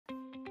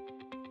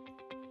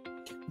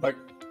But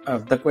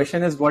the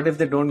question is, what if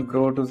they don't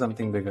grow to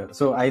something bigger?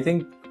 So I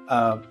think,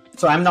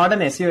 so I'm not an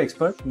SEO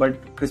expert,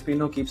 but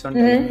Crispino keeps on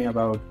telling me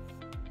about,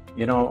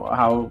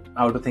 how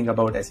to think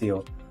about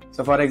SEO.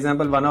 So for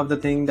example, one of the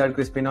things that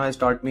Crispino has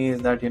taught me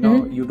is that,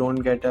 you don't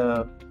get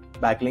a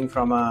backlink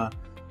from a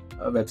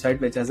website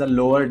which has a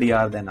lower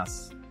DR than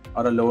us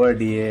or a lower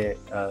DA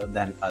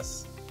than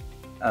us.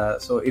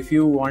 So if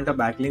you want a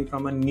backlink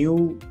from a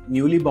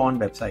newly born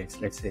websites,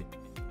 let's say,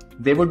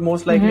 they would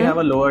most likely have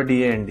a lower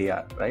DA and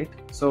DR, right?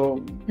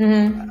 So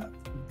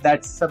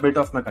that's a bit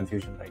of my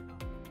confusion right now.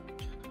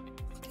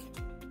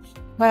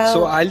 Well,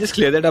 so I'll just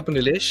clear that up,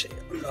 Nilesh.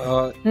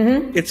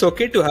 It's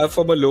okay to have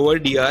from a lower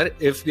DR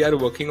if they are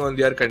working on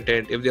their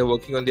content, if they are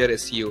working on their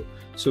SEO.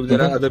 So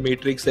there are other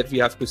metrics that we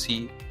have to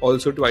see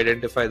also to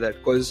identify that,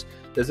 because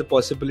there's a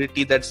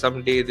possibility that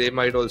someday they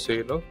might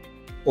also,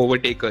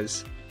 overtake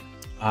us.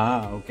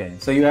 Okay.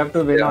 So you have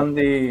to win on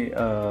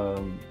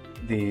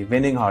the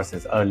winning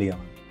horses early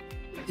on.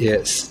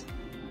 Yes.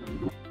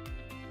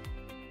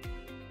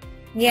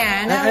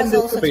 Yeah, and I was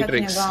also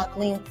talking about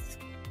links.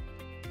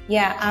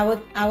 Yeah,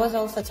 I was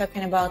also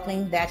talking about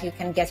links that you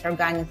can get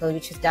organically,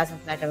 which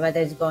doesn't matter whether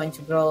it's going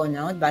to grow or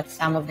not, but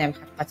some of them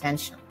have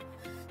potential.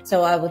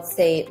 So I would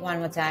say one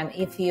more time,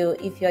 if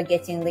you're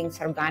getting links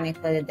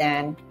organically,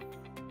 then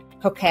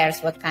who cares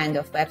what kind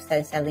of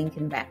websites are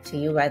linking back to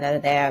you, whether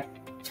they're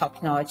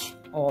top notch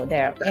or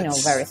they're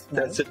very small.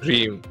 That's a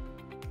dream.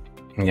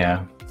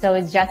 Yeah. So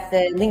it's just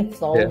the link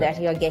flow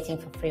that you're getting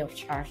for free of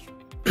charge.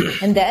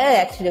 And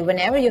then actually,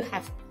 whenever you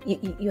have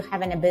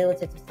an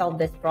ability to solve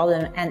this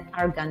problem and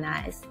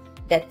organize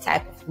that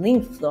type of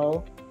link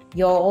flow,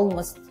 you're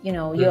almost, you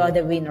are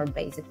the winner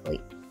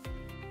basically.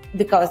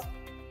 Because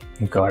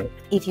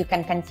if you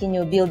can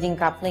continue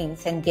building up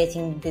links and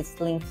getting this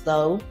link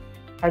flow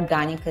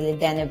organically,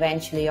 then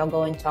eventually you're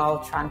going to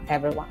outrank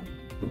everyone.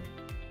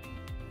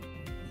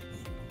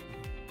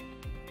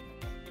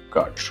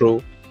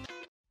 True.